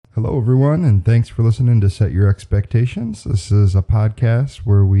Hello, everyone, and thanks for listening to Set Your Expectations. This is a podcast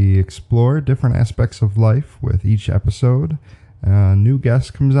where we explore different aspects of life with each episode. A new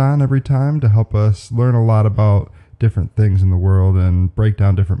guest comes on every time to help us learn a lot about different things in the world and break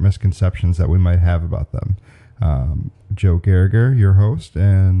down different misconceptions that we might have about them. Joe Gallagher, your host,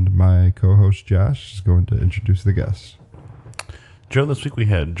 and my co-host Josh is going to introduce the guests. Joe, this week we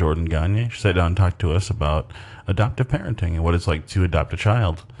had Jordan Gagne. She sat down and talked to us about adoptive parenting and what it's like to adopt a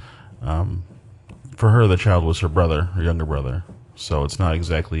child. For her, the child was her brother, her younger brother. So it's not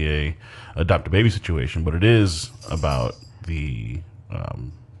exactly a adopt a baby situation, but it is about the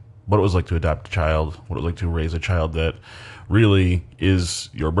what it was like to adopt a child, what it was like to raise a child that really is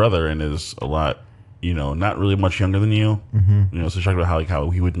your brother and is a lot, not really much younger than you. Mm-hmm. So she talked about how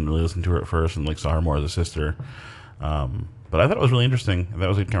he wouldn't really listen to her at first and saw her more as a sister. But I thought it was really interesting. That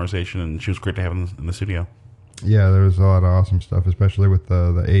was a good conversation, and she was great to have in the studio. Yeah, there was a lot of awesome stuff, especially with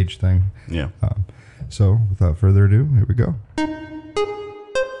the age thing. Yeah. So, without further ado, here we go.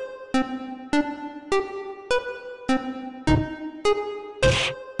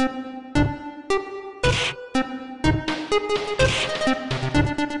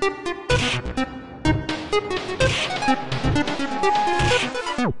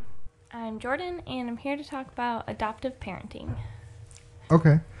 I'm Jordan, and I'm here to talk about adoptive parenting.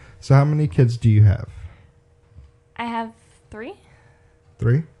 Okay. So, how many kids do you have? I have 3.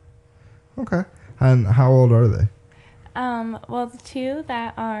 3? Okay. And how old are they? Well, the 2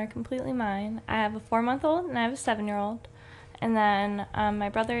 that are completely mine, I have a 4-month-old and I have a 7-year-old. And then my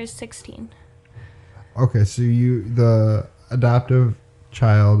brother is 16. Okay, so the adoptive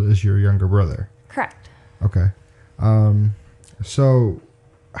child is your younger brother. Correct. Okay. So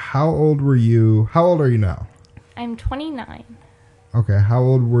how old are you now? I'm 29. Okay, how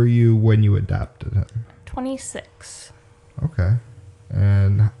old were you when you adopted him? 26. Okay.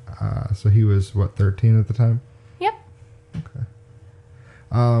 And so he was, 13 at the time? Yep. Okay.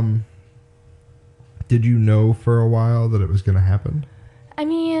 Did you know for a while that it was going to happen? I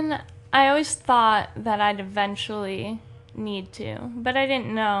mean, I always thought that I'd eventually need to, but I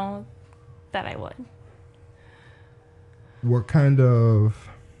didn't know that I would. What kind of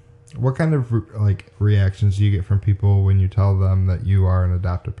reactions do you get from people when you tell them that you are an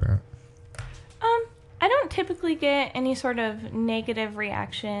adoptive parent? I don't typically get any sort of negative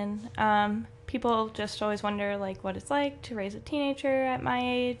reaction. People just always wonder what it's like to raise a teenager at my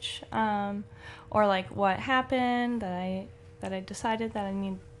age, or what happened that I decided that I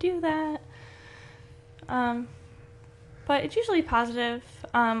need to do that. But it's usually positive,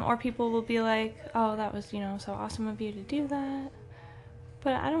 or people will be like, "Oh, that was so awesome of you to do that."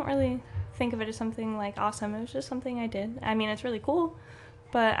 But I don't really think of it as something awesome. It was just something I did. I mean, it's really cool,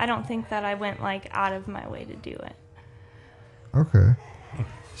 but I don't think that I went out of my way to do it. Okay.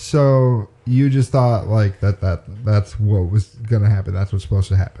 So you just thought that's what was going to happen. That's what's supposed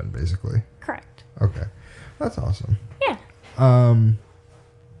to happen, basically. Correct. Okay. That's awesome. Yeah.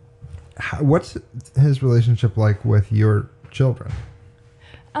 What's his relationship like with your children?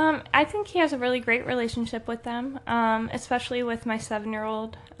 I think he has a really great relationship with them, especially with my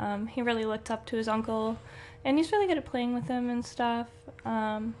 7-year-old. He really looked up to his uncle, and he's really good at playing with him and stuff.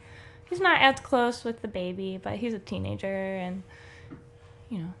 He's not as close with the baby, but he's a teenager, and,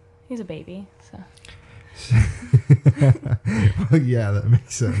 he's a baby, so. Well, yeah, that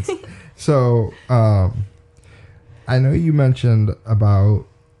makes sense. So, I know you mentioned about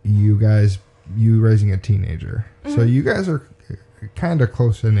you raising a teenager. Mm-hmm. So you guys are kind of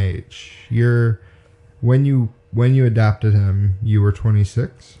close in age. When you adopted him, you were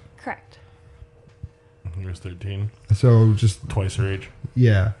 26? Correct. He was 13. So just twice her age.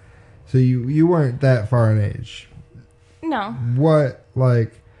 Yeah. So you weren't that far in age. No. What kind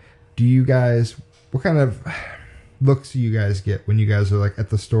of looks do you guys get when you guys are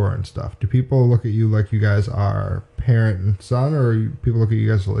at the store and stuff? Do people look at you like you guys are parent and son, or people look at you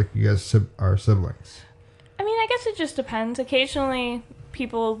guys like you guys are siblings? I mean, I guess it just depends. Occasionally,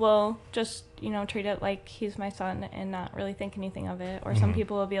 people will just, treat it like he's my son and not really think anything of it. Or some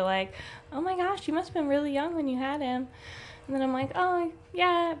people will be like, "Oh my gosh, you must have been really young when you had him." And then I'm like, "Oh,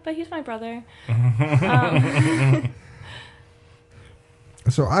 yeah, but he's my brother."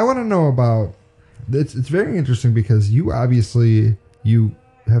 So I want to know about, it's very interesting because you obviously, you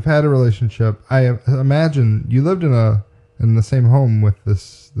have had a relationship. I imagine you lived in the same home with the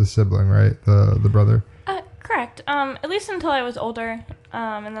sibling, right? The brother. Correct. At least until I was older,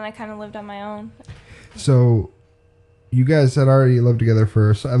 and then I kind of lived on my own. So, you guys had already lived together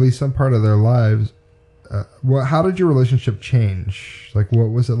for at least some part of their lives. How did your relationship change?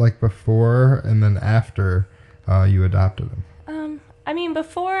 What was it like before and then after you adopted him? I mean,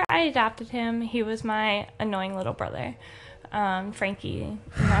 before I adopted him, he was my annoying little brother. Frankie,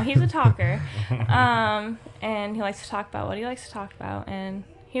 he's a talker. And he likes to talk about what he likes to talk about. And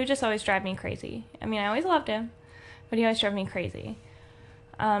he would just always drive me crazy. I mean, I always loved him, but he always drove me crazy.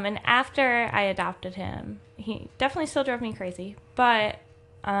 And after I adopted him, he definitely still drove me crazy. But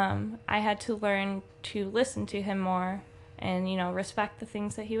I had to learn to listen to him more and, respect the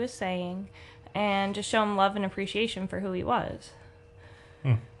things that he was saying and just show him love and appreciation for who he was.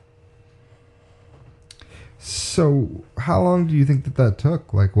 So, how long do you think that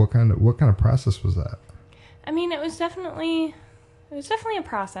took? Like, what kind of process was that? I mean, it was definitely a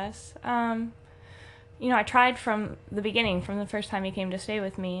process. I tried from the beginning, from the first time he came to stay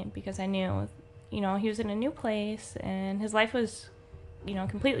with me, because I knew, he was in a new place and his life was,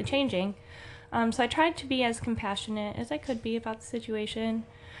 completely changing. So I tried to be as compassionate as I could be about the situation.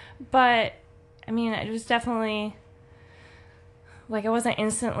 But, I mean, it was definitely, I wasn't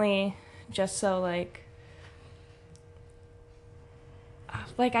instantly just so,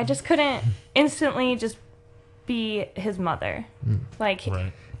 I just couldn't instantly just be his mother. Right.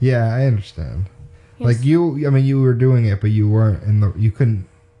 Yeah, I understand. You were doing it, but you couldn't,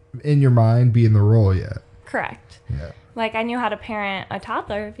 in your mind, be in the role yet. Correct. Yeah. I knew how to parent a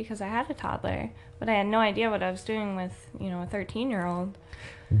toddler because I had a toddler, but I had no idea what I was doing with, a 13-year-old.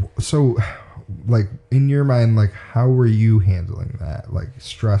 So, in your mind, how were you handling that?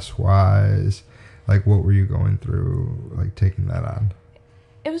 Stress-wise, what were you going through, taking that on?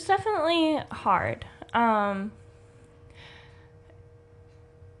 It was definitely hard. Oh,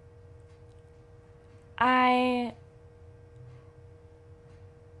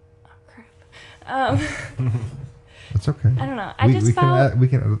 crap. It's okay. I don't know. We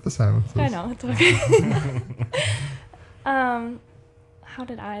can edit the silences. I know, it's okay. How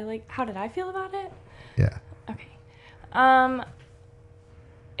did I feel about it? Yeah. Okay.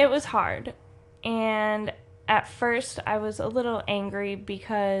 It was hard. And at first I was a little angry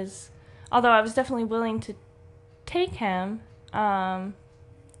because although I was definitely willing to take him, I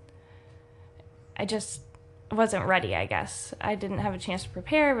just wasn't ready, I guess. I didn't have a chance to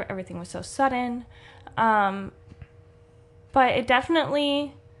prepare. Everything was so sudden. But it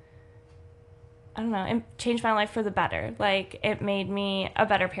definitely, I don't know, it changed my life for the better. It made me a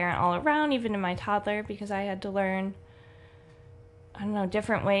better parent all around, even in my toddler, because I had to learn, I don't know,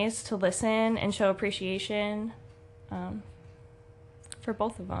 different ways to listen and show appreciation for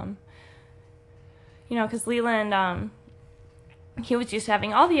both of them. Because Leland, he was used to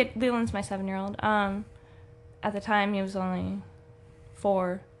having Leland's my 7-year-old. At the time, he was only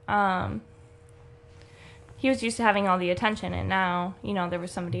 4. He was used to having all the attention, and now, there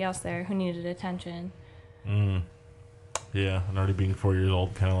was somebody else there who needed attention. Yeah, and already being 4 years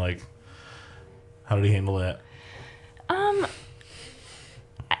old, kind of how did he handle that?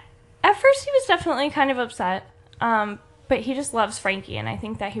 At first, he was definitely kind of upset, but he just loves Frankie, and I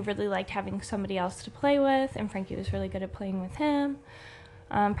think that he really liked having somebody else to play with, and Frankie was really good at playing with him.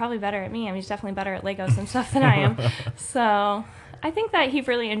 Probably better at me. I mean, he's definitely better at Legos and stuff than I am. So I think that he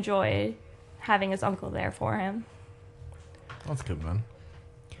really enjoyed having his uncle there for him. That's good, man.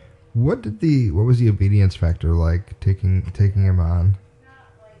 What was the obedience factor like taking him on?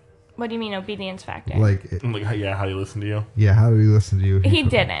 What do you mean obedience factor? How he listened to you? Yeah, how did he listen to you? He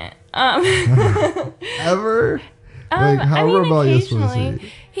didn't. Ever? How rebellious was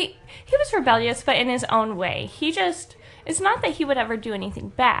he? He was rebellious, but in his own way. It's not that he would ever do anything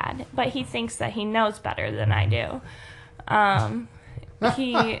bad, but he thinks that he knows better than I do.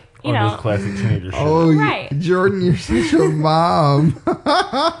 Those classic teenager shit. Oh, right. Jordan, you're such a mom.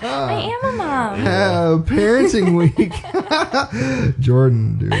 I am a mom. Parenting week.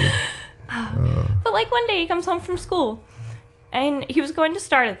 Jordan, dude. But one day he comes home from school, and he was going to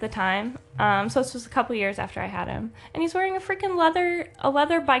start at the time. So this was a couple years after I had him, and he's wearing a freaking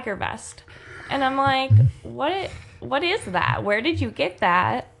leather biker vest, and I'm like, what is that? Where did you get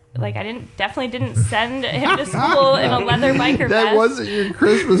that? I definitely didn't send him to school in a leather biker vest. That wasn't your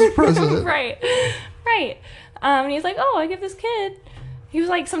Christmas present. Right. And he's like, oh, I give this kid. He was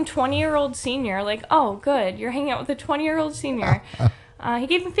some 20-year-old senior. Oh, good. You're hanging out with a 20-year-old senior. He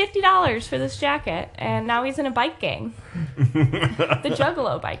gave him $50 for this jacket, and now he's in a bike gang. The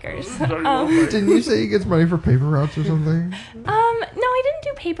Juggalo Bikers. Didn't you say he gets money for paper routes or something? No, he didn't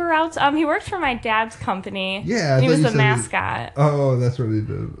do paper routes. He worked for my dad's company. Yeah. He was the mascot. Oh, that's what he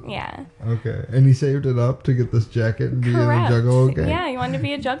did. Yeah. Okay. And he saved it up to get this jacket and be Correct. in a Juggalo gang? Yeah, he wanted to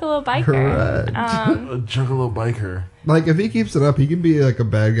be a Juggalo Biker. Correct. A Juggalo Biker. If he keeps it up, he can be a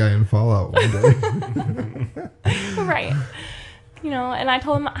bad guy in Fallout one day. Right. And I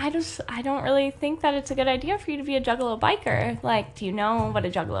told him, I don't really think that it's a good idea for you to be a Juggalo biker. Like, do you know what a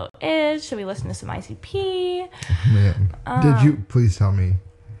Juggalo is? Should we listen to some ICP? Man, did you please tell me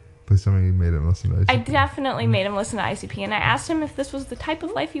you made him listen to ICP? I definitely made him listen to ICP, and I asked him if this was the type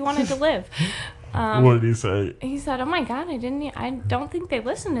of life he wanted to live. What did he say? He said, "Oh my God, I don't think they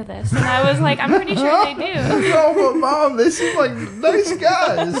listen to this." And I was like, "I'm pretty sure they do." No, but Mom, they seem like nice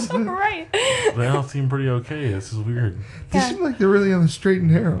guys. Right. They all seem pretty okay. This is weird. They seem like they're really on the straight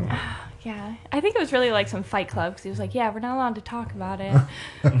and narrow. Yeah, I think it was really like some Fight Club, because he was like, "Yeah, we're not allowed to talk about it,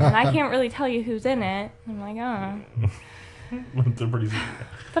 and I can't really tell you who's in it." I'm like, "Oh." They're pretty.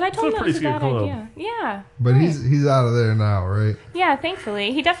 But I told him it was a pretty bad club. idea. Yeah. But right. he's out of there now, right? Yeah,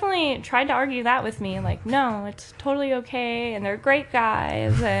 thankfully. He definitely tried to argue that with me. Like, no, it's totally okay, and they're great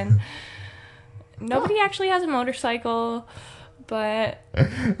guys, and nobody actually has a motorcycle, but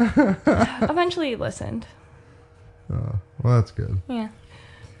eventually he listened. Well, that's good. Yeah.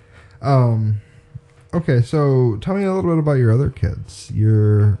 Okay, so tell me a little bit about your other kids.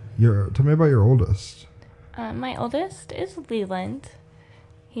 Tell me about your oldest. My oldest is Leland.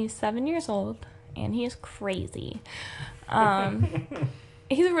 He's 7 years old, and he is crazy.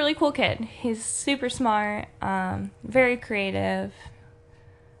 He's a really cool kid. He's super smart, very creative.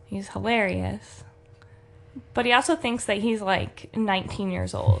 He's hilarious. But he also thinks that he's like 19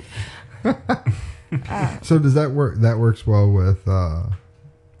 years old. So does that work? That works well with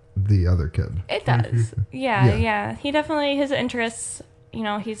the other kid. It does. Yeah. He definitely, his interests,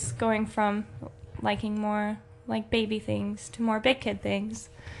 he's going from liking more like baby things to more big kid things.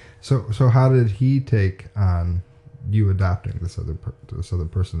 So how did he take on you adopting this other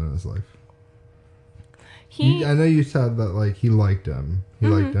person in his life? I know you said that like he liked him. He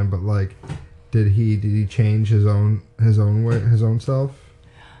liked him, but like did he change his own way, his own self?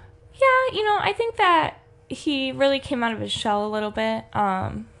 Yeah, I think that he really came out of his shell a little bit.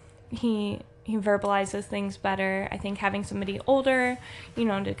 He verbalizes things better. I think having somebody older,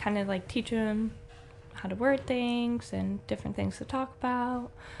 to kind of like teach him how to word things and different things to talk about.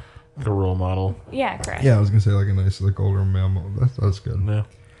 Like a role model. Yeah, correct. Yeah, I was gonna say like a nice like older male model. That's good. Yeah.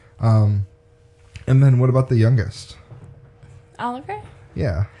 And then what about the youngest? Oliver?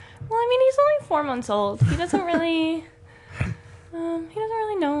 Yeah. Well, I mean, he's only 4 months old. He doesn't really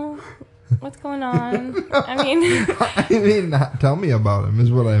know what's going on. I mean, tell me about him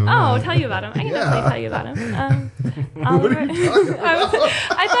is what I mean. Oh, tell you about him. I can definitely tell you about him. Oliver, What are you talking about?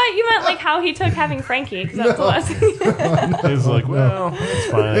 I thought you meant like how he took having Frankie, because that's the last thing. He's like, well,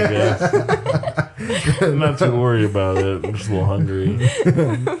 it's fine, I guess. I'm not too worried about it. I'm just a little hungry.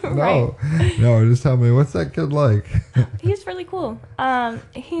 No, just tell me, what's that kid like? He's really cool.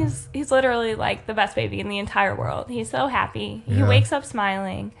 He's literally like the best baby in the entire world. He's so happy. He Yeah. wakes up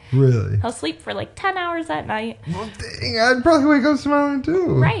smiling. Really? He'll sleep for like 10 hours at night. Well, dang, I'd probably wake up smiling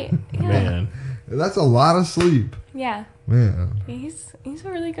too. Right. Yeah. Man. That's a lot of sleep. Yeah. Man, He's a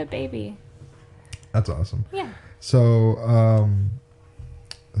really good baby. that's awesome. Yeah. So,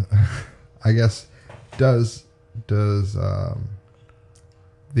 I guess does the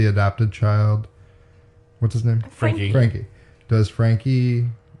adopted child, what's his name? Frankie. Frankie. Does Frankie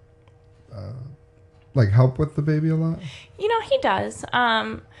like help with the baby a lot? He does.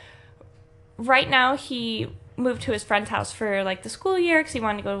 Right now he moved to his friend's house for like the school year because he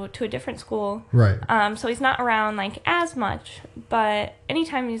wanted to go to a different school. Right. So he's not around like as much, but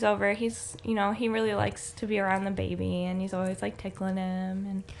anytime he's over, he's he really likes to be around the baby, and he's always like tickling him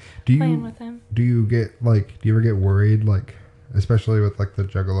and playing with him. Do you ever get worried, like, especially with like the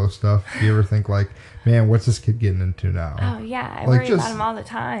Juggalo stuff? Do you ever think like, man, what's this kid getting into now? Oh yeah, I Like, worry about him all the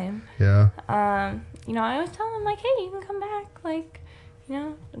time. Yeah. I always tell him like, hey, you can come back, like,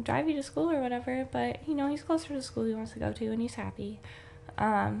 drive you to school or whatever. But he's closer to the school he wants to go to, and he's happy.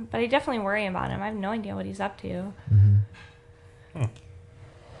 But I definitely worry about him. I have no idea what he's up to. Mm-hmm.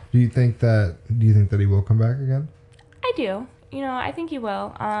 Do you think that he will come back again? I do. I think he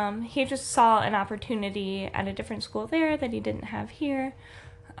will. He just saw an opportunity at a different school there that he didn't have here.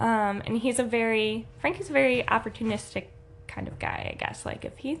 And Frankie's a very opportunistic kind of guy, I guess. Like,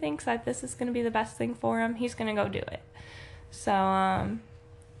 if he thinks that this is going to be the best thing for him, he's going to go do it. So,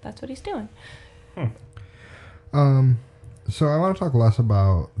 that's what he's doing. So I want to talk less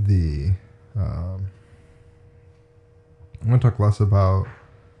about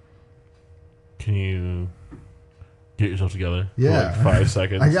Can you get yourself together? Yeah. For like 5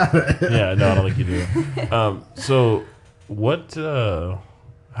 seconds. I got it. Yeah, no, I don't think you do. So what?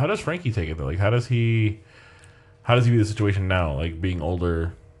 How does Frankie take it though? Like, how does he view the situation now? Like, being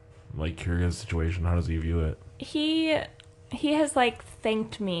older, like Kira's situation. How does he view it? He has like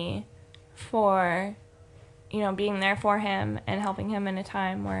thanked me for being there for him and helping him in a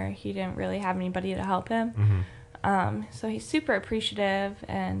time where he didn't really have anybody to help him. So he's super appreciative,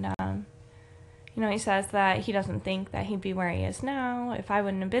 and he says that he doesn't think that he'd be where he is now if I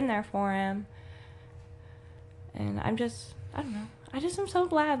wouldn't have been there for him. And I don't know. I just am so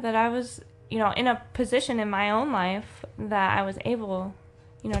glad that I was, in a position in my own life that I was able,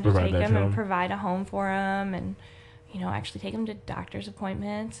 to take him and provide a home for him, and, actually take him to doctor's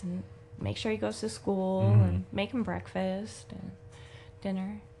appointments and make sure he goes to school and make him breakfast and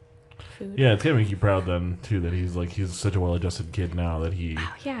dinner, food. Yeah, it's gonna make you proud then too that he's such a well-adjusted kid now that he.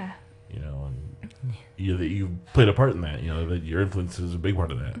 Oh yeah. That you played a part in that. That your influence is a big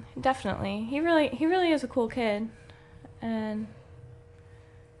part of that. Definitely, he really is a cool kid, and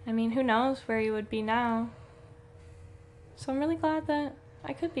I mean, who knows where he would be now. So I'm really glad that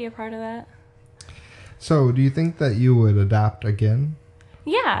I could be a part of that. So, do you think that you would adopt again?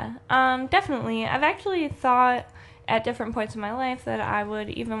 Yeah, definitely. I've actually thought at different points in my life that I would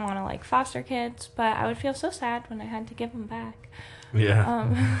even want to foster kids, but I would feel so sad when I had to give them back.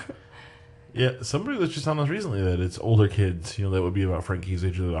 Yeah. Yeah, somebody was just on us recently that it's older kids, that would be about Frankie's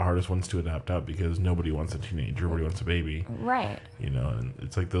age, are the hardest ones to adopt out because nobody wants a teenager, everybody wants a baby. Right. And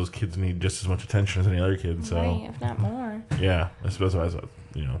it's like those kids need just as much attention as any other kid. So. Right, if not more. Yeah, I suppose that's what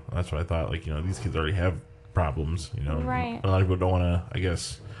that's what I thought. These kids already have problems. Right. A lot of people don't want to, I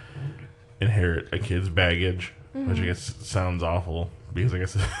guess, inherit a kid's baggage, which I guess sounds awful because I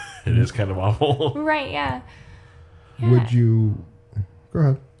guess it is kind of awful. Right. Yeah. Would you? Go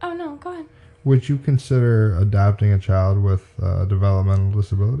ahead. Oh no, go ahead. Would you consider adopting a child with developmental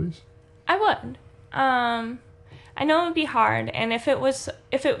disabilities? I would. I know it would be hard, and if it was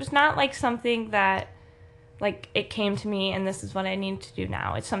not something that it came to me and this is what I need to do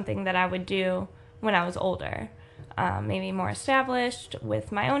now, it's something that I would do when I was older, maybe more established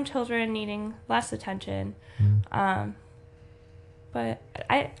with my own children needing less attention. But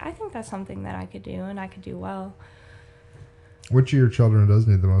I think that's something that I could do and I could do well. Which of your children does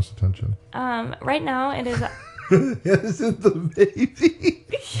need the most attention? Right now it is. Is it the baby?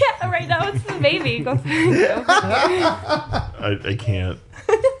 Yeah, right now it's the baby. Go for I can't.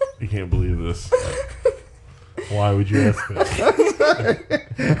 I can't believe this. Why would you ask that?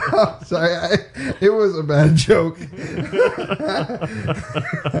 Sorry. It was a bad joke.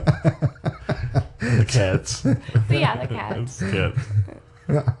 The cats. So, yeah, the cats. It's cats.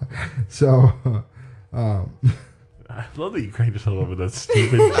 So, I love that you cracked yourself up with that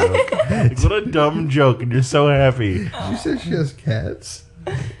stupid joke. What a dumb joke, and you're so happy. did you say she has cats?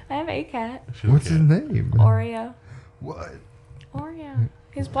 I have a cat. What's his name? Oreo. What? Oreo.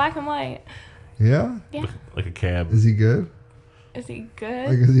 He's black and white. Yeah? Yeah. Like a cab. Is he good? Is he good?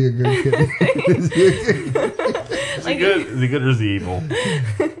 Is he a good kid? Is he a good kid? Is he good? Is he good or is he evil?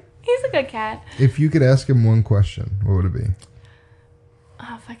 He's a good cat. If you could ask him one question, what would it be?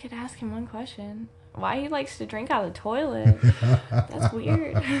 Oh, if I could ask him one question. Why he likes to drink out of the toilet. That's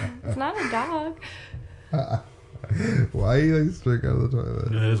weird. It's not a dog. Why he likes to drink out of the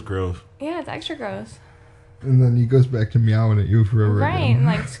toilet? That is gross. Yeah, it's extra gross. And then he goes back to meowing at you forever Right, again.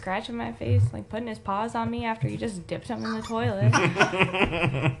 and scratching my face, putting his paws on me after he just dipped him in the toilet.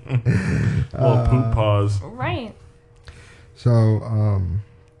 Little poop paws. Right. So,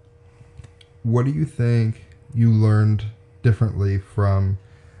 what do you think you learned differently from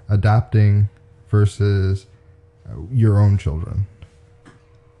adopting versus your own children?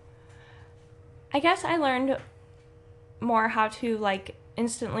 I guess I learned more how to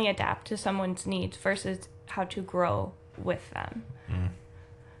instantly adapt to someone's needs versus how to grow with them.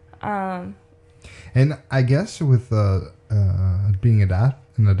 And I guess with being an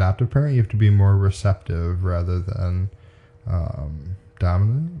adoptive parent, you have to be more receptive rather than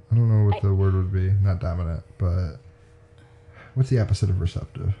dominant. I don't know what the word would be. Not dominant, but what's the opposite of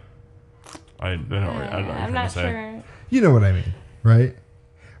receptive? I don't know. I'm not sure. You know what I mean, right?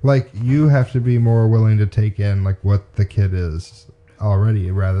 You have to be more willing to take in what the kid is already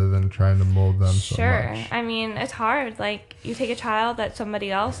rather than trying to mold them Sure. so much. I mean, it's hard. You take a child that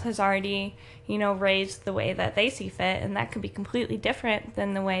somebody else has already, raised the way that they see fit, and that could be completely different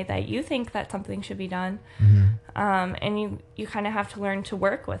than the way that you think that something should be done. Mm-hmm. And you kind of have to learn to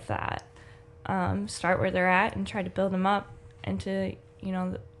work with that. Start where they're at and try to build them up into,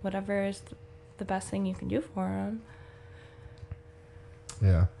 whatever is the best thing you can do for them.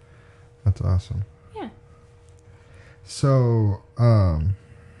 Yeah, that's awesome. Yeah. So,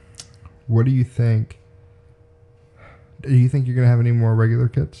 what do you think? Do you think you're going to have any more regular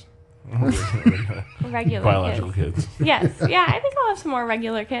kids? Regular Biological kids. Yes. Yeah, I think I'll have some more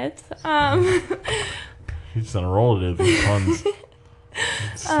regular kids. He's on a roll today with these puns.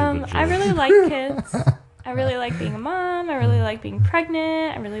 I really like kids. I really like being a mom. I really like being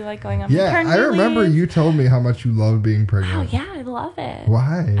pregnant. I really like going on Yeah, maternity I remember leave. you told me how much you loved being Oh pregnant. yeah, I love it.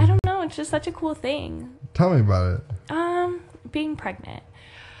 Why? I don't know. It's just such a cool thing. Tell me about it. Being pregnant.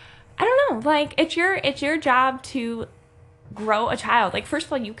 I don't know. Like it's your job to grow a child. Like first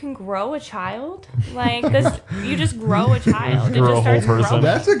of all, you can grow a child. Like this, you just grow a child. It Grow just a whole starts person. growing.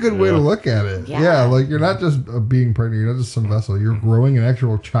 That's a good way to Yeah. look at it. Yeah. Yeah, like you're not just being pregnant. You're not just some vessel. You're growing an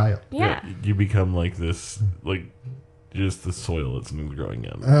actual child. Yeah. You become like this, like just the soil that something's growing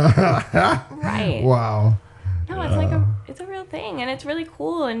in. Right. Wow. No, it's a real thing, and it's really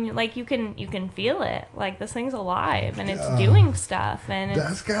cool, and like you can feel it. Like this thing's alive, and it's doing stuff, and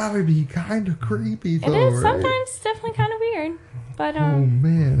That's gotta be kind of creepy, it though. is right? sometimes it's definitely kind of weird, but Oh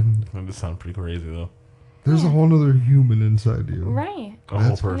man, That just sounds pretty crazy though. there's a whole other human inside you. right, A whole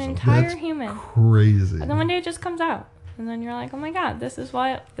That's- an person. entire That's human, Crazy. and then one day it just comes out, and then you're like, oh my god, this is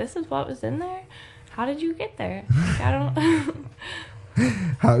what was in there. How did you get there? Like, I don't.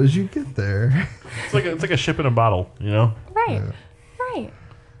 How did you get there? It's like a ship in a bottle, you know? Right, right.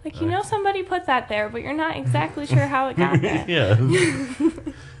 Like somebody put that there, but you're not exactly sure how it got there. Yeah.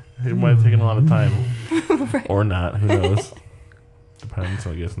 It might have taken a lot of time. Or not, who knows? Depends,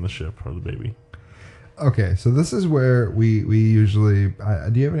 I guess, on the ship or the baby. Okay, so this is where we usually.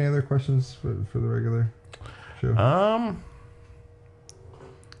 Do you have any other questions for the regular show?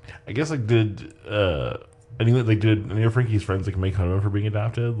 I guess did any of Frankie's friends make fun of him for being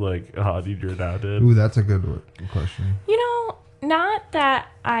adopted? Like, oh, dude, you're adopted. Ooh, that's a good question. Not that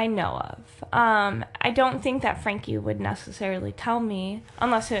I know of. I don't think that Frankie would necessarily tell me,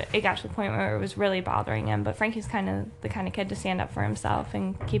 unless it got to the point where it was really bothering him. But Frankie's kind of the kind of kid to stand up for himself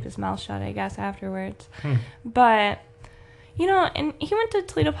and keep his mouth shut, I guess, afterwards. But, and he went to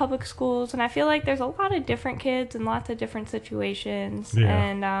Toledo Public Schools, and I feel like there's a lot of different kids in lots of different situations. Yeah.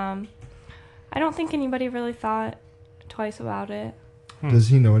 And I don't think anybody really thought twice about it. Does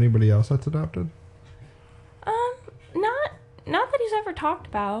he know anybody else that's adopted? Not that he's ever talked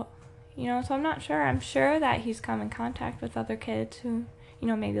about, so I'm not sure. I'm sure that he's come in contact with other kids who,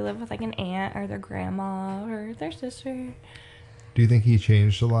 maybe live with an aunt or their grandma or their sister. Do you think he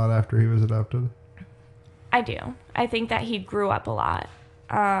changed a lot after he was adopted? I do. I think that he grew up a lot.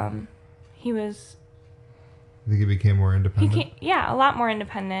 He was... I think he became more independent. A lot more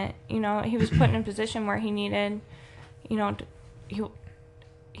independent. He was put in a position where he needed,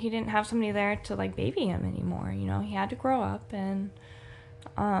 he didn't have somebody there to baby him anymore. He had to grow up, and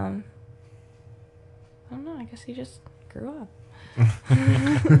I don't know. I guess he just grew up.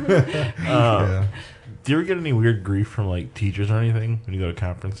 Yeah. Do you ever get any weird grief from teachers or anything when you go to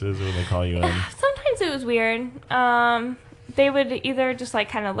conferences or when they call you in? Sometimes it was weird. They would either just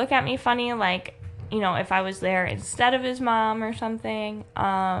kind of look at me funny, if I was there instead of his mom or something.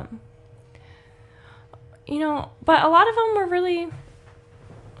 But a lot of them were really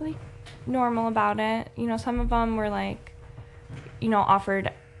normal about it. Some of them were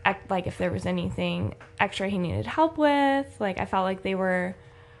offered if there was anything extra he needed help with. I felt like they were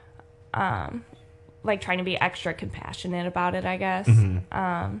trying to be extra compassionate about it, I guess.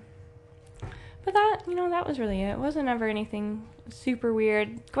 But that was really it. It wasn't ever anything super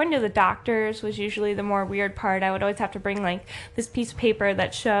weird. Going to the doctors was usually the more weird part. I would always have to bring this piece of paper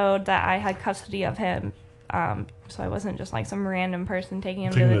that showed that I had custody of him. So I wasn't just some random person taking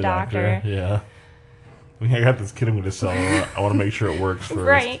him to the doctor. Yeah. I got this kid I'm going to sell. I want to make sure it works first.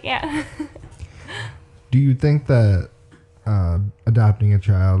 Right, yeah. Do you think that adopting a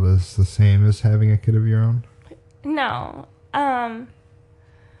child is the same as having a kid of your own? No.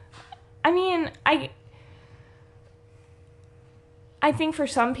 I think for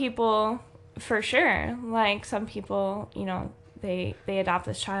some people, for sure. Some people, they adopt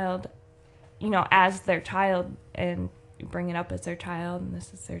this child, as their child and bring it up as their child, and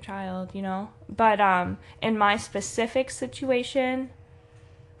this is their child, But in my specific situation,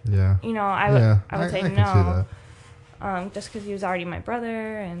 Yeah. I would say I can no. see that. Just because he was already my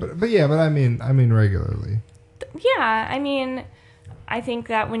brother, and But I mean regularly. yeah, I think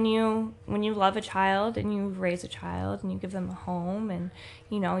that when you love a child and you raise a child and you give them a home and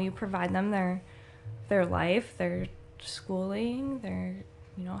you provide them their life, their schooling, their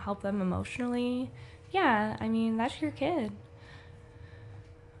help them emotionally, that's your kid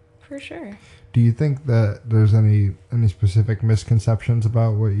for sure. Do you think that there's any specific misconceptions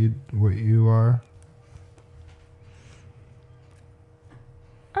about what you are?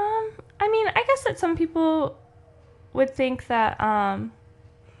 I guess that some people would think that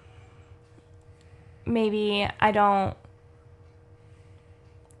maybe I don't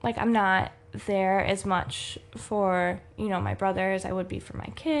like I'm not there as much for, you know, my brother as I would be for my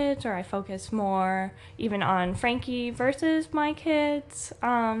kids, or I focus more even on Frankie versus my kids.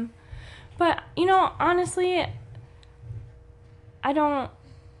 But, you know, honestly, I never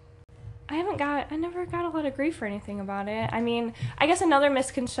got a lot of grief or anything about it. I mean, I guess another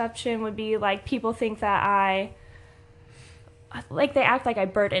misconception would be, like, people think that they act like I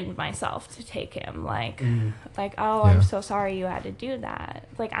burdened myself to take him. Like, oh, Yeah. I'm so sorry you had to do that.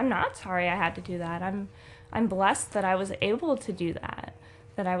 Like, I'm not sorry I had to do that. I'm blessed that I was able to do that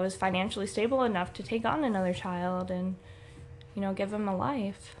I was financially stable enough to take on another child and, you know, give him a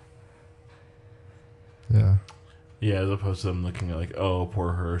life. Yeah. Yeah, as opposed to them looking at like, oh,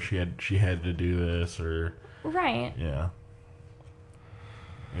 poor her, she had to do this, or Right. yeah,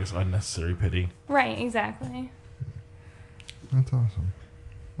 I guess unnecessary pity. Right, exactly. That's awesome.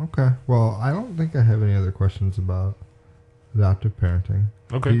 Okay. Well, I don't think I have any other questions about adoptive parenting.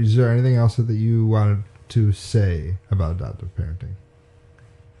 Okay. Is there anything else that you wanted to say about adoptive parenting?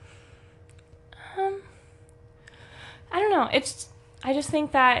 I don't know. I just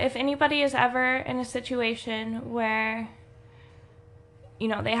think that if anybody is ever in a situation where, you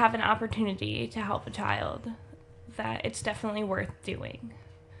know, they have an opportunity to help a child, that it's definitely worth doing.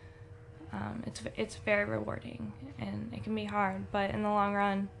 It's very rewarding, and it can be hard, but in the long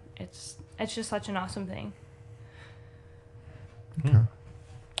run, it's just such an awesome thing. Okay.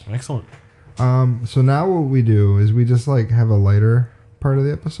 Excellent. So now what we do is we just like have a lighter part of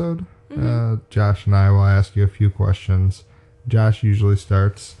the episode. Josh and I will ask you a few questions. Josh usually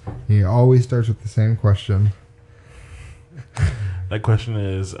starts. He always starts with the same question. That question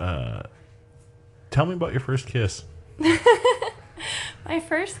is, tell me about your first kiss. My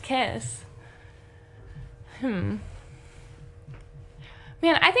first kiss. Man,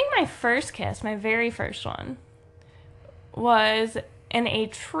 I think my first kiss, my very first one, was in a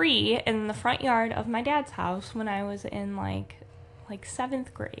tree in the front yard of my dad's house when I was in like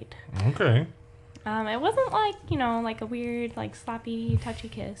 7th grade. Okay. It wasn't like, you know, like a weird, like sloppy, touchy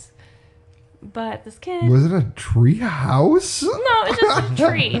kiss. But this kid... Was it a tree house? No, it's just a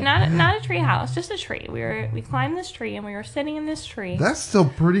tree. Not a tree house, just a tree. We climbed this tree and we were sitting in this tree. That's still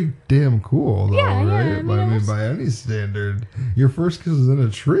pretty damn cool, though, Yeah, yeah, right? I mean, it was- by any standard. Your first kiss is in a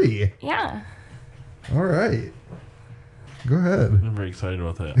tree. Yeah. All right. Go ahead. I'm very excited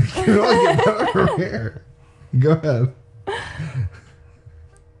about that. You don't get better from here. Go ahead.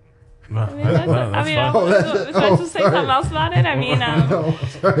 No, I mean, that's, I mean, Oh, that's- was I supposed to say sorry. something else about it? I mean, No,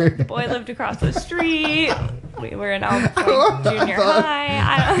 sorry. the boy lived across the street. We were in like, junior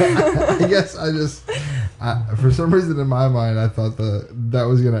high. I guess for some reason in my mind, I thought that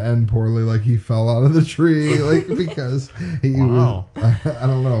was going to end poorly. Like he fell out of the tree, like because he Wow. was. I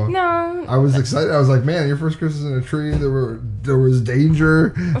don't know. No. I was excited. I was like, man, your first kiss is in a tree. There was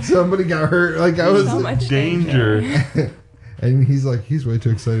danger. Somebody got hurt. Like I was. So much Danger. And he's like, he's way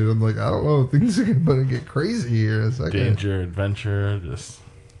too excited. I'm like, I don't know. Things are going to get crazy here in a second. Danger, adventure, just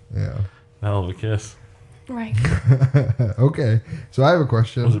Yeah. hell of a kiss. Right. Okay. So I have a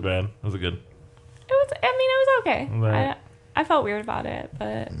question. Was it bad? Was it good? It was okay. Right. I felt weird about it,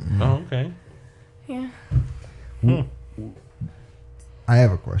 but Oh, okay. yeah. I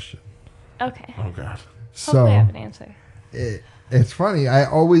have a question. Okay. Oh, God. Hopefully I have So an answer. it's funny. I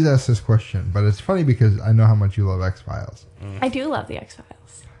always ask this question, but it's funny because I know how much you love X-Files. I do love the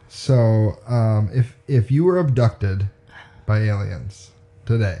X-Files. So if you were abducted by aliens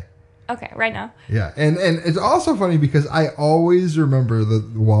today, Okay, right now. yeah, and it's also funny because I always remember the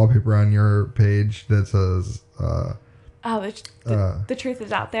wallpaper on your page that says, Oh, the truth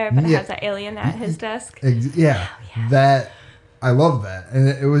is out there, but yeah. it has an alien at his desk. yeah, that I love that, and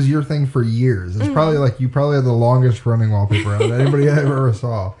it was your thing for years. It's probably like you probably had the longest running wallpaper that anybody ever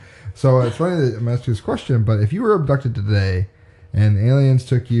saw. So it's funny that I'm asking this question, but if you were abducted today and aliens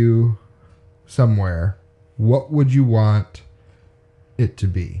took you somewhere, what would you want it to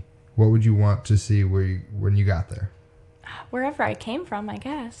be? What would you want to see when you got there? Wherever I came from, I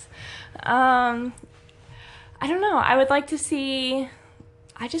guess. I don't know. I would like to see...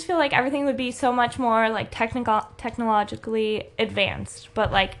 I just feel like everything would be so much more like technologically advanced,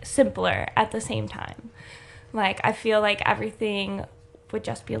 but like simpler at the same time. Like I feel like everything would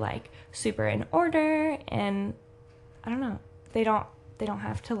just be like super in order, and I don't know. They don't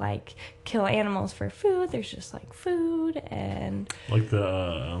have to like kill animals for food. There's just like food and Like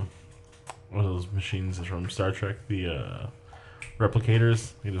the, one of those machines from Star Trek, the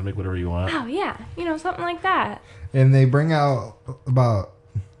replicators. You just make whatever you want. oh yeah, something like that. And they bring out about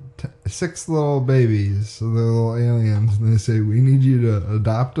 6 little babies, so they're little aliens, and they say, we need you to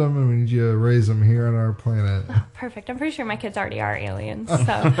adopt them and we need you to raise them here on our planet. Perfect. I'm pretty sure my kids already are aliens. So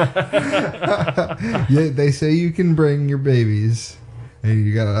Yeah, they say you can bring your babies, and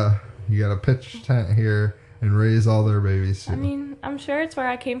you gotta pitch tent here and raise all their babies too. I mean, I'm sure it's where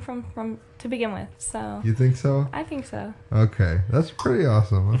I came from to begin with. So You think so? I think so. Okay, that's pretty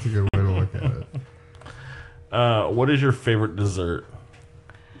awesome. That's a good way to look at it. What is your favorite dessert?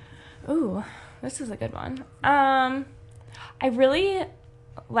 Ooh, this is a good one. I really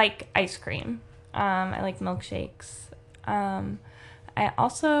like ice cream. I like milkshakes. I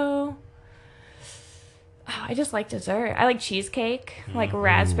also, I just like dessert. I like cheesecake, like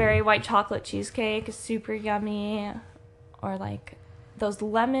raspberry white chocolate cheesecake is super yummy, or like those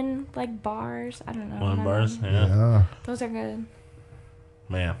lemon like bars. I don't know. Lemon bars? Yeah. Yeah, Those are good.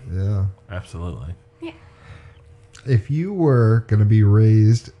 Man, yeah. absolutely. Yeah. If you were gonna be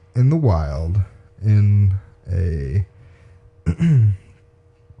raised in the wild in a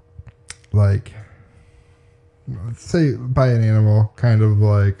like, say by an animal, kind of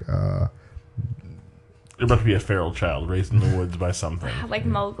like You're about to be a feral child raised in the woods by something. Like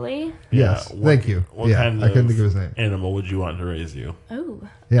Mowgli. yes, thank you. What Yeah, kind I couldn't of think of his name. animal would you want to raise you? Oh.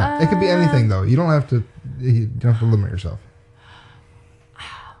 Yeah, it could be anything though. You don't have to limit yourself.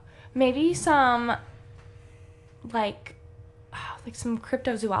 Maybe some like some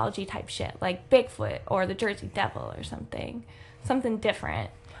cryptozoology type shit, like Bigfoot or the Jersey Devil or something different,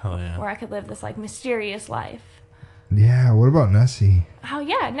 Hell yeah. where I could live this like mysterious life. Yeah, what about Nessie? Oh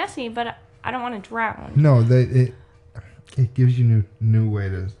yeah, Nessie, but I don't want to drown. No, it gives you new way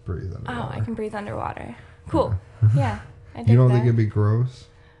to breathe Oh, underwater. I can breathe underwater. Cool. Yeah, I dig You don't that. think it'd be gross?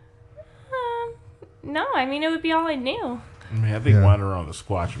 No, I mean it would be all I knew. I mean, I think Yeah. wandering around with a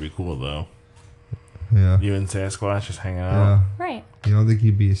Squatch would be cool, though. Yeah. You and Sasquatch just hanging out. Yeah. Right. You don't think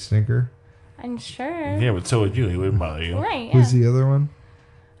he'd be a stinker? I'm sure. Yeah, but so would you. He wouldn't bother you. Right. Yeah. Who's the other one?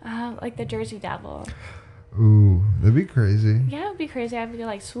 Like the Jersey Devil. Ooh, that'd be crazy. Yeah, it would be crazy. I'd be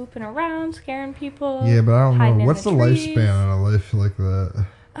like swooping around, scaring people. Yeah, but I don't hiding know. in What's the trees. lifespan on a life like that?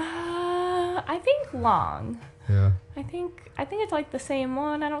 I think long. Yeah. I think it's like the same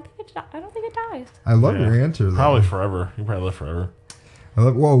one. I don't think it dies. I love Yeah. your answer, though. Probably forever. You probably live forever.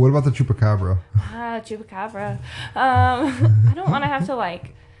 Whoa, what about the chupacabra? Chupacabra. I don't want to have to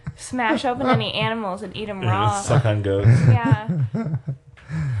like smash open any animals and eat them Yeah, raw. suck on goats. Yeah.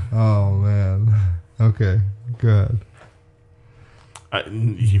 Oh, man. Okay, good.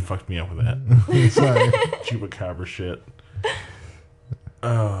 You fucked me up with that. Sorry. Chupacabra shit.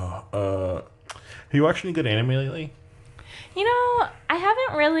 Have you watched any good anime lately? You know, I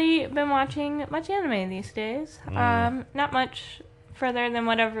haven't really been watching much anime these days. Not much further than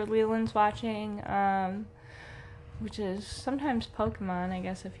whatever Leland's watching, which is sometimes Pokemon, I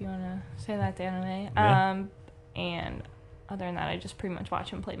guess, if you want to say that's anime. Yeah. And other than that, I just pretty much watch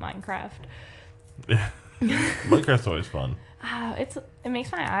him play Minecraft. Minecraft's always fun. It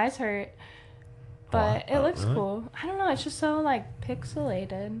makes my eyes hurt, but it looks really? cool. I don't know, it's just so like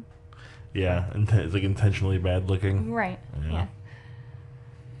pixelated. Yeah, it's like intentionally bad looking. Right. Yeah.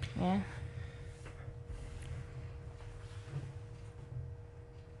 Yeah.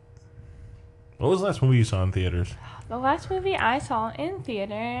 What was the last movie you saw in theaters? The last movie I saw in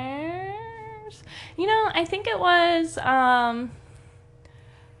theaters, you know, I think it was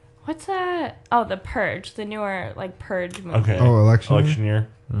what's that? Oh, The Purge, the newer like Purge movie. Okay. Oh, election. Election year.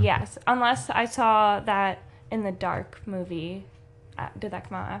 Yes, unless I saw that In the Dark movie. Did that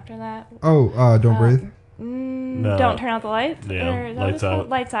come out after that? Oh, Don't Breathe? No. Don't turn out the lights. Yeah, Or is that what Lights it's called? Out.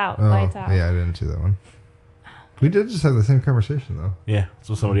 Lights out. Oh, Lights out. yeah, I didn't see that one. We did just have the same conversation, though. Yeah, it's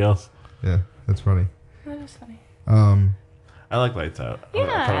with somebody else. Yeah, that's funny. That was funny. I like Lights Out. I thought it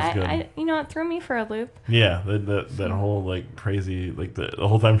Yeah, was good. I you know, it threw me for a loop. Yeah, that whole like crazy like the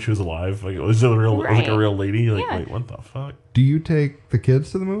whole time she was alive, like it was a real it was like a Right. real lady. Like Yeah. wait, what the fuck? Do you take the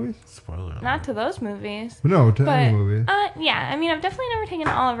kids to the movies? Spoiler. Not to those movies. No, to But, any movie. yeah, I mean, I've definitely never taken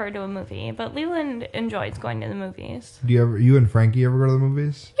Oliver to a movie, but Leland enjoys going to the movies. Do you and Frankie ever go to the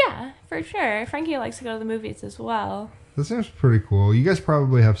movies? Yeah, for sure. Frankie likes to go to the movies as well. That seems pretty cool. You guys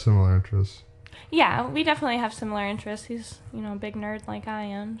probably have similar interests. Yeah, we definitely have similar interests. He's, you know, a big nerd like I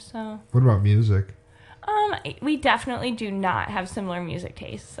am, so. What about music? We definitely do not have similar music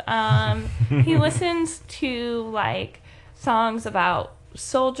tastes. He listens to, like, songs about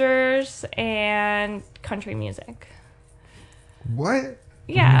soldiers and country music. What?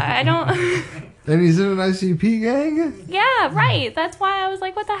 Yeah, I don't... And he's in an ICP gang? Yeah, right. That's why I was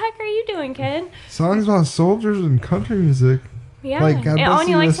like, what the heck are you doing, kid? Songs about soldiers and country music. Yeah. Like, God Bless and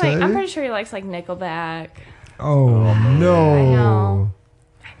he likes, like, USA? I'm pretty sure he likes, like, Nickelback. Oh, no.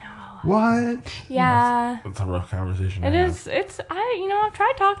 I know. What? Yeah. That's a rough conversation. It to have. is. I've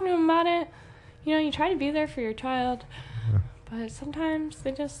tried talking to him about it. You try to be there for your child. But sometimes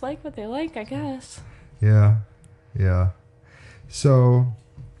they just like what they like, I guess. Yeah. Yeah. So,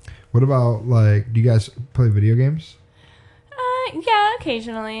 what about, like, do you guys play video games? Yeah,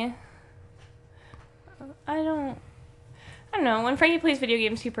 occasionally. I don't know. When Frankie plays video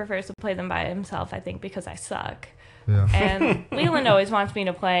games, he prefers to play them by himself, I think, because I suck. Yeah. And Leland always wants me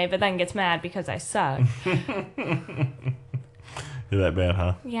to play, but then gets mad because I suck. You're that bad,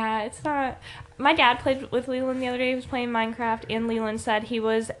 huh? Yeah, it's not... My dad played with Leland the other day. He was playing Minecraft, and Leland said he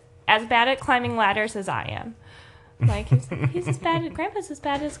was as bad at climbing ladders as I am. Like, he's as bad... Grandpa's as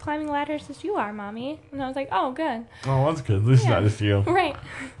bad as climbing ladders as you are, Mommy. And I was like, oh, good. Oh, that's good. At least it's not just you. Right.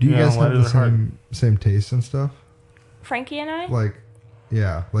 Do you Yeah, guys have the ladders are same taste and stuff? Frankie and I? Like,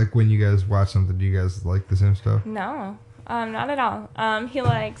 yeah, like when you guys watch something, do you guys like the same stuff? No, not at all. He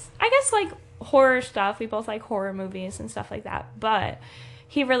likes, I guess, like horror stuff. We both like horror movies and stuff like that. But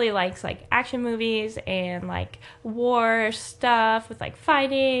he really likes like action movies and like war stuff with like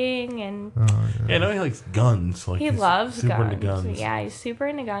fighting and Oh, Yeah, I know he likes guns. Like he he's loves super guns. into guns. Yeah, he's super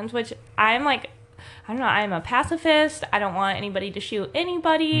into guns, which I'm like, I don't know, I'm a pacifist. I don't want anybody to shoot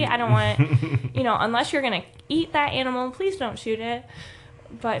anybody. I don't want, unless you're going to eat that animal, please don't shoot it.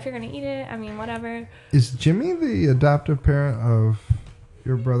 But if you're going to eat it, I mean, whatever. Is Jimmy the adoptive parent of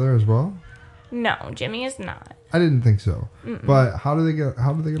your brother as well? No, Jimmy is not. I didn't think so. But how do they get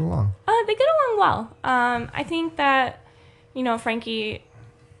along? They get along well. I think that, Frankie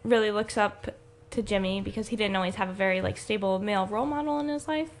really looks up to Jimmy because he didn't always have a very like stable male role model in his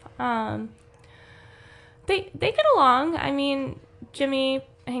life. They get along. I mean, Jimmy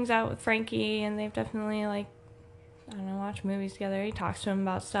hangs out with Frankie, and they've definitely like, I don't know, watch movies together. He talks to him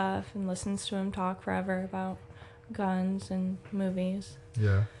about stuff and listens to him talk forever about guns and movies.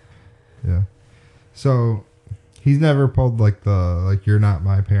 Yeah. Yeah. So he's never pulled like the you're not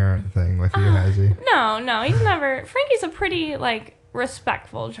my parent thing with you, has he? No, he's never. Frankie's a pretty like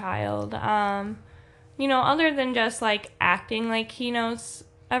respectful child. Other than just like acting like he knows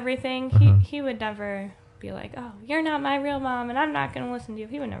everything, he would never be like, oh, you're not my real mom and I'm not going to listen to you.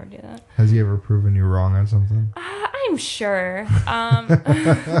 He would never do that. Has he ever proven you wrong on something? I'm sure.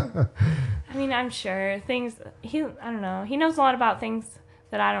 I mean, I'm sure things. I don't know. He knows a lot about things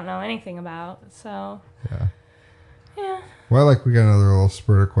that I don't know anything about. So. Yeah. Yeah. Well, we got another little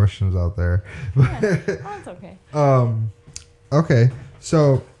spurt of questions out there. That's okay. Okay.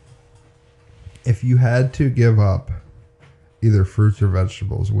 So, if you had to give up either fruits or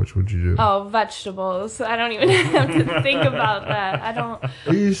vegetables, which would you do? Oh, vegetables. I don't even have to think about that. I don't.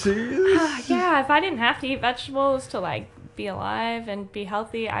 Are you serious? Yeah, if I didn't have to eat vegetables to like be alive and be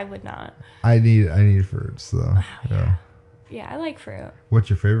healthy, I would not. I need fruits though. Yeah. Yeah, I like fruit. What's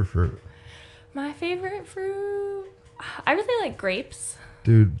your favorite fruit? My favorite fruit, I really like grapes.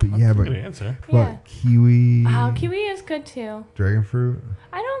 Dude, but That's a good answer. Yeah. Kiwi? Oh, kiwi is good too. Dragon fruit?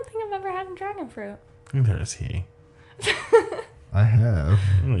 I don't think I've ever had a dragon fruit. Neither is he. I have.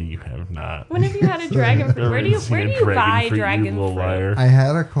 No, you have not. When have you had a dragon fruit? Where do you buy dragon fruit? fruit? I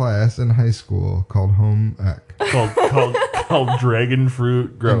had a class in high school called home ec. called Dragon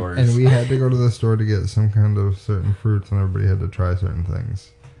Fruit Growers. And we had to go to the store to get some kind of certain fruits, and everybody had to try certain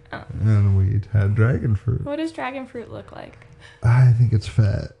things. Oh. And we had dragon fruit. What does dragon fruit look like? I think it's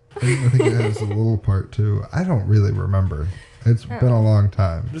fat. I think it has a little part too. I don't really remember. It's been a long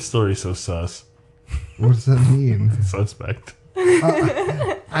time. This story's so sus. What does that mean? Suspect.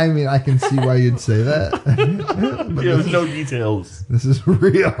 I mean, I can see why you'd say that. But Yeah, there's no details. this is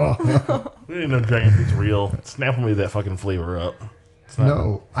real. We didn't know dragon fruit's real. Snapple made that fucking flavor up. It's not,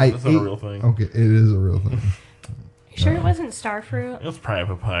 No, that's not a real thing. Okay, it is a real thing. You sure it wasn't star fruit? It was probably a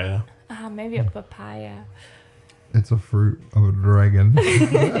papaya. Maybe a papaya. It's a fruit of a dragon. You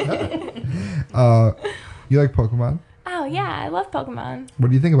like Pokemon? Oh yeah, I love Pokemon. What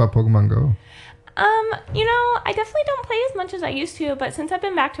do you think about Pokemon Go? I definitely don't play as much as I used to, but since I've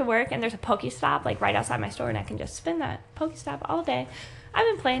been back to work and there's a Pokestop like right outside my store and I can just spin that Pokestop all day, I've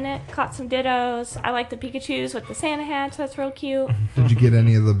been playing it. Caught some Dittos. I like the Pikachus with the Santa hats. That's real cute. Did you get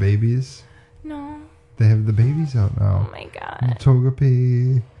any of the babies? No. They have the babies out now. Oh my god.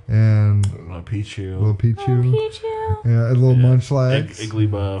 Togepi and Little Pichu. little Pichu. Oh, Pichu. Yeah, and little Munchlax.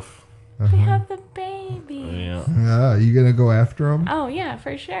 Igglybuff. They have the baby. Yeah. Yeah, you gonna go after them? Oh yeah,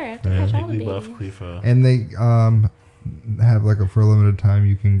 for sure. I have to catch all the Igglybuff, babies. Cleafa. And they have for a limited time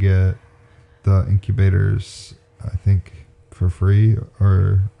you can get the incubators, I think, for free,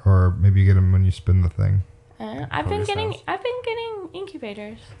 or maybe you get them when you spin the thing. I've been getting Pokestops.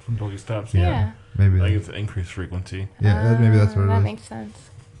 incubators. From Pokestops. Yeah. Maybe. I think it's an increased frequency. Yeah, maybe that's what it That is. makes sense.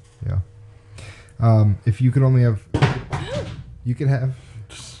 Yeah. If you could only have, you could have,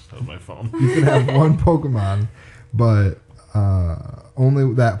 That was my phone. you could have one Pokemon, but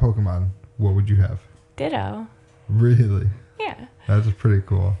only that Pokemon. What would you have? Ditto. Really? Yeah. That's pretty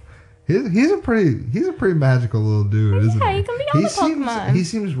cool. He's a pretty magical little dude, isn't he? Yeah, he can be all the Pokemon. He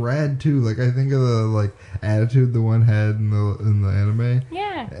seems rad too. Like I think of the like attitude the one had in the anime.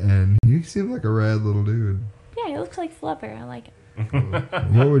 Yeah. And he seems like a rad little dude. Yeah, he looks like Flubber. I like it.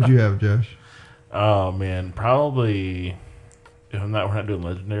 What would you have, Josh? Oh man, probably. If we're not doing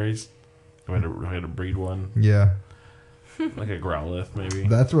legendaries, I had to breed one, Yeah, like a Growlithe maybe.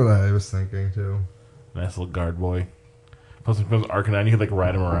 that's what I was thinking too. Nice little guard boy. Plus, if it was Arcanine, you could like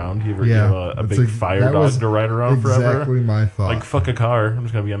ride him around. You ever Yeah, give a that's big like- fire that dog was to ride around Exactly forever? my thought. Like fuck a car. I'm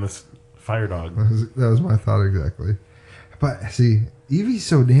just gonna be on this fire dog. That was my thought exactly. But see, Eevee's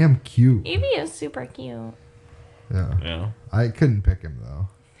so damn cute. Eevee is super cute. Yeah, Yeah. I couldn't pick him though.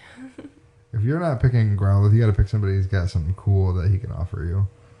 If you're not picking Growlithe, you got to pick somebody who's got something cool that he can offer you.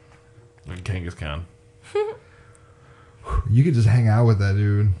 Like Kangaskhan. You could just hang out with that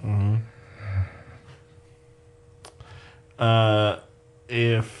dude. Mm-hmm.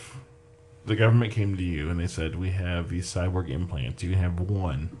 If the government came to you and they said, we have these cyborg implants, you can have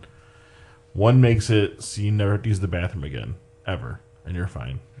one. One makes it so you never have to use the bathroom again, ever, and you're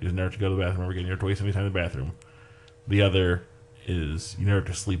fine. You just never have to go to the bathroom ever again. You don't have to waste any time in the bathroom. The other is you never have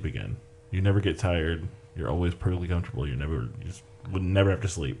to sleep again. You never get tired. You're always perfectly comfortable. You just would never have to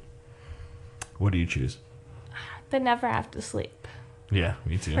sleep. What do you choose? But never have to sleep. Yeah,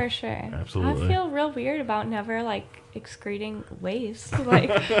 me too. For sure. Absolutely. I feel real weird about never, like, excreting waste. Like,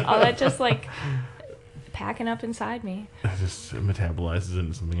 all that just, like, packing up inside me. It just metabolizes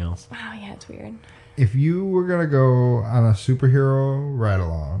into something else. Wow, yeah, it's weird. If you were gonna go on a superhero ride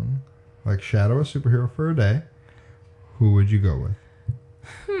along, like shadow a superhero for a day, who would you go with?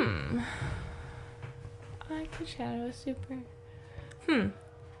 I could shadow a super.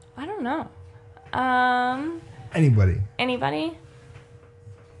 I don't know. Anybody. Anybody?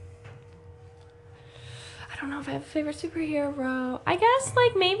 I don't know if I have a favorite superhero. I guess,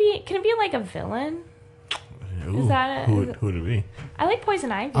 like, maybe, can it be, like, a villain? Ooh, that who would it be? I like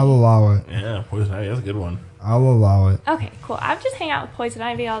Poison Ivy. I'll allow it. Yeah, Poison Ivy. That's a good one. I'll allow it. Okay, cool. I would just hang out with Poison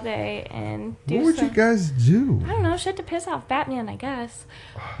Ivy all day and do What would some... you guys do? I don't know, shit to piss off Batman, I guess.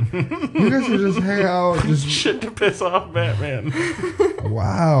 You guys would just hang out, just Shit to piss off Batman.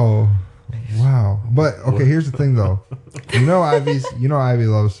 wow. But okay, here's the thing though. Ivy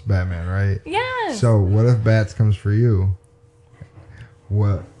loves Batman, right? Yes. So what if Bats comes for you?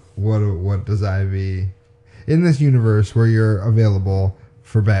 What does Ivy in this universe where you're available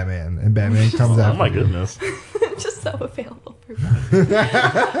for Batman and Batman comes Oh after my you? goodness. Just so available for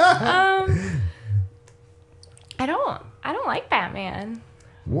Batman. I don't like Batman.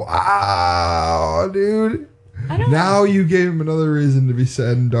 Wow, dude. I don't Now you gave him another reason to be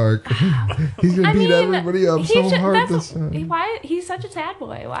sad and dark. He's gonna beat everybody up so hard this time. Why he's such a sad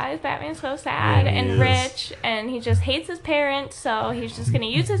boy? Why is Batman so sad Yeah, he and is. rich and he just hates his parents? So he's just gonna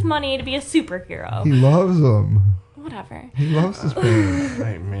use his money to be a superhero. He loves them. Whatever. He loves his parents.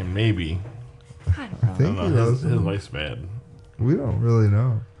 I mean, maybe. I don't know. I think I he don't know. loves His them. life's bad. We don't really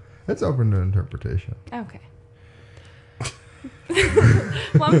know. It's open to interpretation. Okay.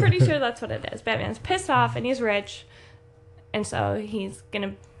 Well, I'm pretty sure that's what it is. Batman's pissed off and he's rich, and so he's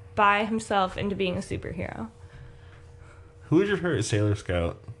gonna buy himself into being a superhero. Who is your favorite Sailor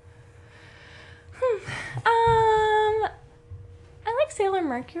Scout? I like Sailor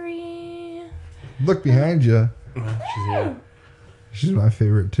Mercury. Look behind you. Yeah. She's my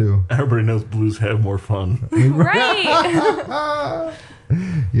favorite too. Everybody knows blues have more fun. Right.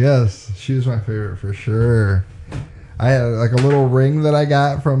 Yes, she was my favorite for sure. I had like a little ring that I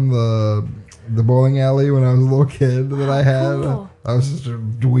got from the bowling alley when I was a little kid that I had. Cool. I was such a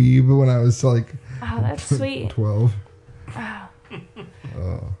dweeb when I was like Oh, that's sweet. 12. Oh,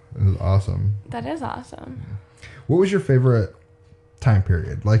 Oh, it was awesome. that is awesome. What was your favorite time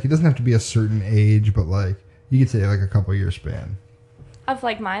period? Like, it doesn't have to be a certain age, but like you could say like a couple year span. Of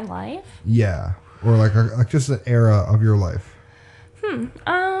like my life. Yeah, or like just an era of your life.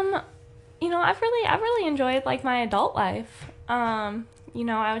 I've really enjoyed like my adult life. I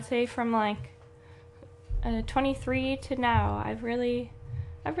would say from like 23 to now, I've really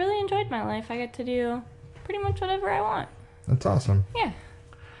enjoyed my life. I get to do pretty much whatever I want. That's awesome. Yeah.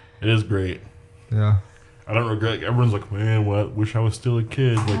 It is great. Yeah. I don't regret. Everyone's like, man, what? Wish I was still a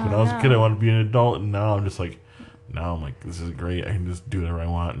kid. Like when I was a kid, I wanted to be an adult, and now I'm just like, this is great. I can just do whatever I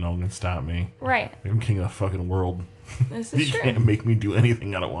want. No one can stop me. Right. I'm king of the fucking world. This You is true. can't make me do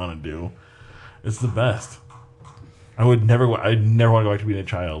anything I don't want to do. It's the best. I'd never want to go back to being a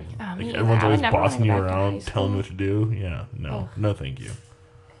child. Oh, me Like, either. everyone's I would always never wanna bossing go you back to high around, telling you school. what to do. Yeah, no, Oh. no, thank you.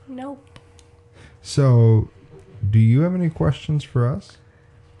 Nope. So, do you have any questions for us?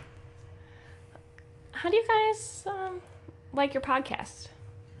 How do you guys like your podcast?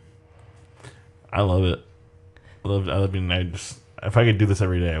 I love it. I mean, if I could do this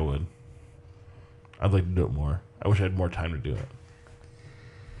every day, I would. I'd like to do it more. I wish I had more time to do it.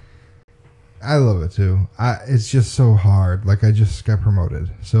 I love it too. It's just so hard. Like, I just got promoted,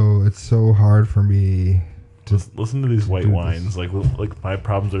 so it's so hard for me to. Listen to these white do this. wines. Like my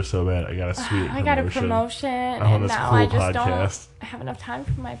problems are so bad. I got a sweet promotion. I got a promotion, on and this now cool I just podcast. don't have enough time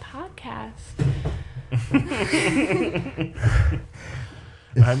for my podcast.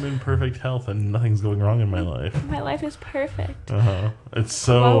 I'm in perfect health and nothing's going wrong in my life. My life is perfect. It's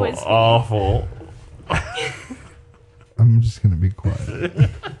so Woe is me. awful. I'm just gonna be quiet.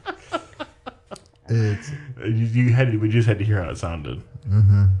 It's We just had to hear how it sounded.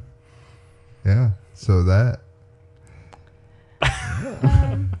 yeah. So that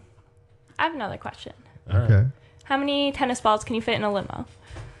I have another question. okay. How many tennis balls can you fit in a limo?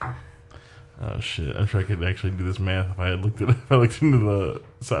 Oh shit! I'm sure I could actually do this math if I looked into the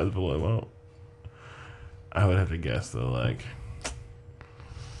size of a limo. I would have to guess though, like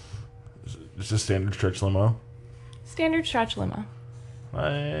just a standard stretch limo, Standard stretch limo.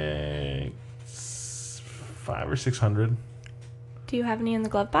 like 500 or 600. Do you have any in the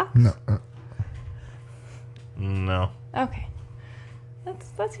glove box? No. No. Okay.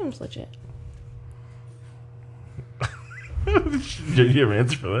 That seems legit. Do you have an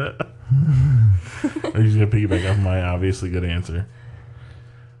answer for that? Or are you just gonna piggyback off my obviously good answer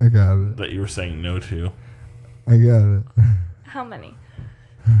I got it. that you were saying no to? I got it. How many?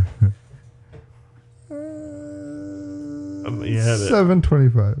 You had it.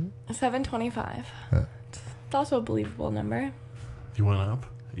 725. 725. Yeah. It's also a believable number. You went up?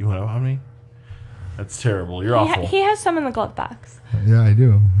 You went up how many? That's terrible. You're He, awful. he has some in the glove box. Yeah, I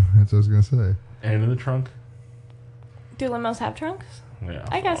do. That's what I was gonna say. And in the trunk? Do limos have trunks? Yeah.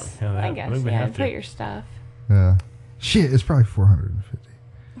 I guess. Yeah, I think guess. they Yeah. have to. Put your stuff. Yeah. Shit, it's probably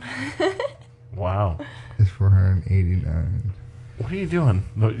 450. Wow. It's 489. What are you doing?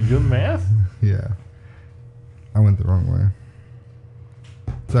 You doing math? Yeah. I went the wrong way.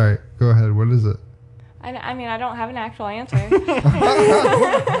 Sorry. Go ahead. What is it? I mean, I don't have an actual answer.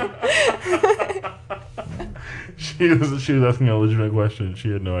 She was asking a legitimate question. She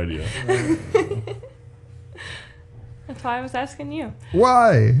had no idea. That's why I was asking you.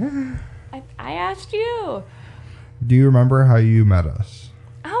 Why? I asked you. Do you remember how you met us?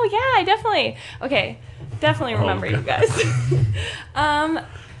 Oh yeah, I definitely. Okay, definitely remember you God. guys.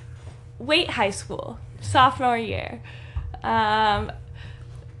 Wait, high school, sophomore year. Fire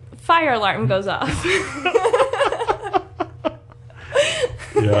alarm goes off.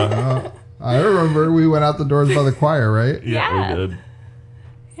 Yeah. I remember we went out the doors by the choir, right? Yeah. We did.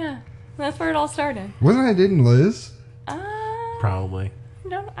 Yeah, that's where it all started. Wasn't I dating Liz? Probably.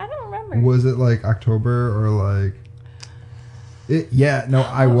 I don't remember. Was it like October or like? Yeah, no,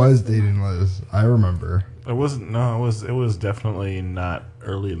 I was dating Liz. I remember. It wasn't. No, it was definitely not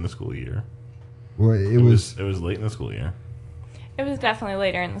early in the school year. Well, it was. It was late in the school year. It was definitely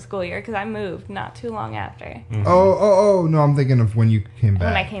later in the school year because I moved not too long after. Oh, no, I'm thinking of when you came back.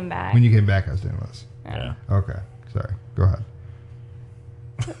 When I came back. When you came back, I was dating Liz. Yeah. Okay, sorry. Go ahead.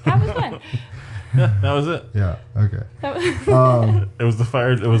 That was fun. Yeah, that was it. Yeah. Okay. That was, It was the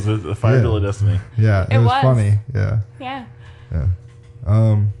fire. It was the fire Yeah. drill of destiny. Yeah, it It was was. funny. Yeah. yeah. Yeah.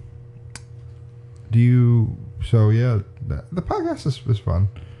 Do you? So yeah, the podcast is fun.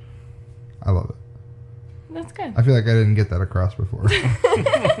 I love it. That's good. I feel like I didn't get that across before.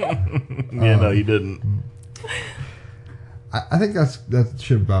 Yeah, no, you didn't. I think that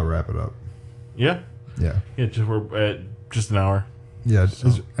should about wrap it up. Yeah, Yeah. yeah. We're at just an hour. Yeah. So-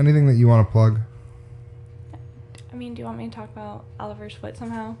 Is there anything that you want to plug? I mean, do you want me to talk about Oliver's foot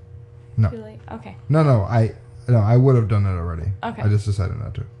somehow? No. Too late? Okay. No. I would have done it already. Okay. I just decided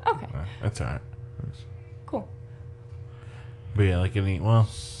not to. Okay. That's all right. Cool. But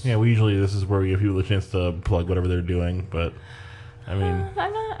yeah, we usually this is where we give people the chance to plug whatever they're doing. But I mean,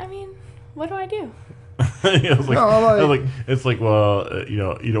 I'm not. I mean, what do I do? it's like, No, it's like, well, you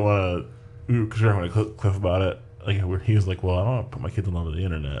don't want to, because we're having a Cliff about it. Like he was like, well, I don't want to put my kids on the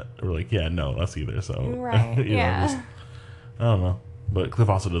internet. We're like, yeah, no, us either. So Right. you know, Yeah. just- I don't know. But Cliff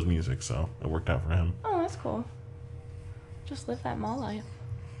also does music, so it worked out for him. Oh, that's cool. Just live that mall life.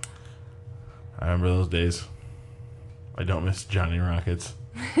 I remember those days. I don't miss Johnny Rockets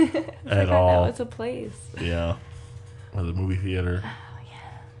at Forgot all. That was a place. Yeah, or the movie theater. Oh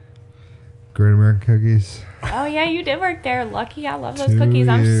yeah. Great American Cookies. Oh yeah, you did work there. Lucky, I love those 2 cookies.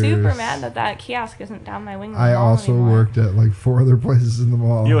 I'm super years. mad that kiosk isn't down my wing. I also worked at like 4 other places in the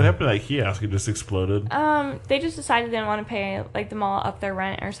mall. Yeah, what happened to that kiosk? It just exploded. They just decided they didn't want to pay like the mall up their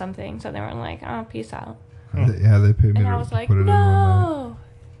rent or something, so they were like, "Oh, peace out." Yeah, they paid me And I to was like, put it in one night. "No,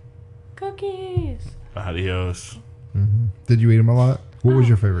 cookies." Adios. Did you eat them a lot? What was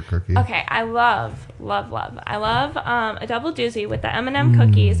your favorite cookie? Okay, I love. I love a double doozy with the M&M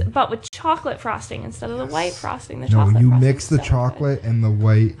cookies, but with chocolate frosting instead of the white frosting. The No, chocolate you frosting mix is the so chocolate and the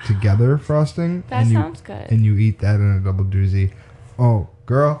white together frosting. That and you, sounds good. And you eat that in a double doozy. Oh,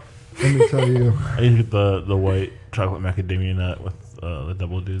 girl, let me tell you. I used to get the white chocolate macadamia nut with the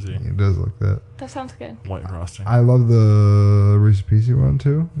double doozy. It does look that. Good. That sounds good. White frosting. I love the Reese's Pieces one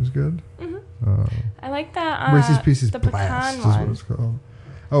too. It's good. I like that. Reese's Pieces the Blast pecan is what one. it's called.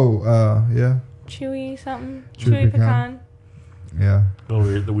 Oh, yeah. Chewy something. Chewy Chewy pecan. pecan. Yeah.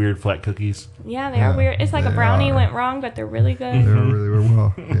 The weird flat cookies. Yeah, they Yeah, are weird. It's like a they brownie are. went wrong, but they're really good. They were really weird.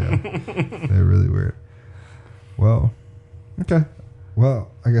 Well, yeah. They're really weird. Well, okay.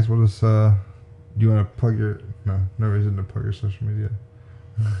 Well, I guess we'll just, do you want to plug your, no reason to plug your social media.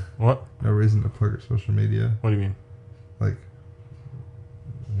 What? No reason to plug your social media. What do you mean? Like,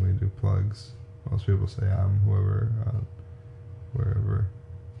 when we do plugs, most people say I'm whoever, wherever.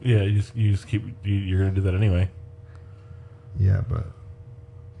 Yeah, you just keep. You're gonna do that anyway. Yeah, but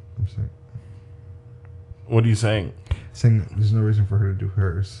I'm saying What are you saying? there's no reason for her to do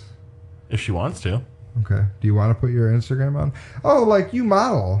hers. If she wants to. Okay. Do you want to put your Instagram on? Oh, like you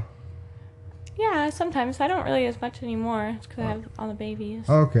model. Yeah, sometimes. I don't really as much anymore. It's because I have all the babies.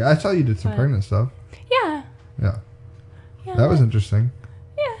 Okay. I saw you did some But- pregnant stuff. Yeah. Yeah. Yeah. That was interesting.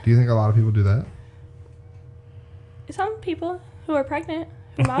 Yeah. Do you think a lot of people do that? Some people who are pregnant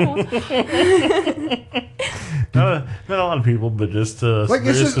who model. Not a lot of people, but just Like very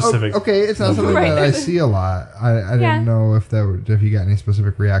it's just specific. okay. It's not something Right. that I see a lot. I Yeah. didn't know if if you got any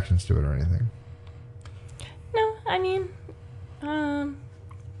specific reactions to it or anything. No, I mean,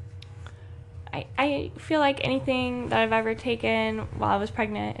 I feel like anything that I've ever taken while I was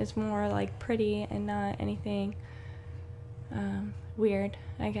pregnant is more like pretty and not anything weird,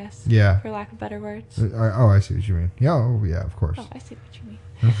 I guess. Yeah. For lack of better words. I see what you mean. Yeah. Oh, yeah. Of course. Oh, I see what you mean.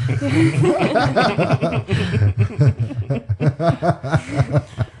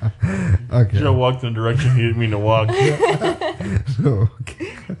 Okay. Joe walked in the direction he didn't mean to walk. So,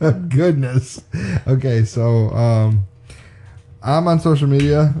 goodness. Okay, so I'm on social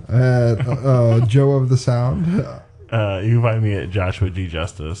media at Joe of the Sound. You can find me at Joshua G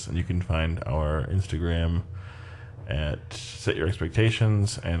Justice, and you can find our Instagram at Set Your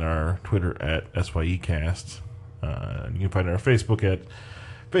Expectations and our Twitter at SYEcast. You can find our Facebook at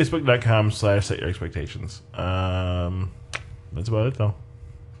facebook.com/Set Your Expectations. That's about it, though.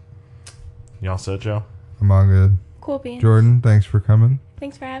 Y'all set, Joe? I'm all good. Cool beans. Jordan, thanks for coming.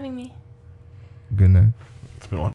 Thanks for having me. Good night.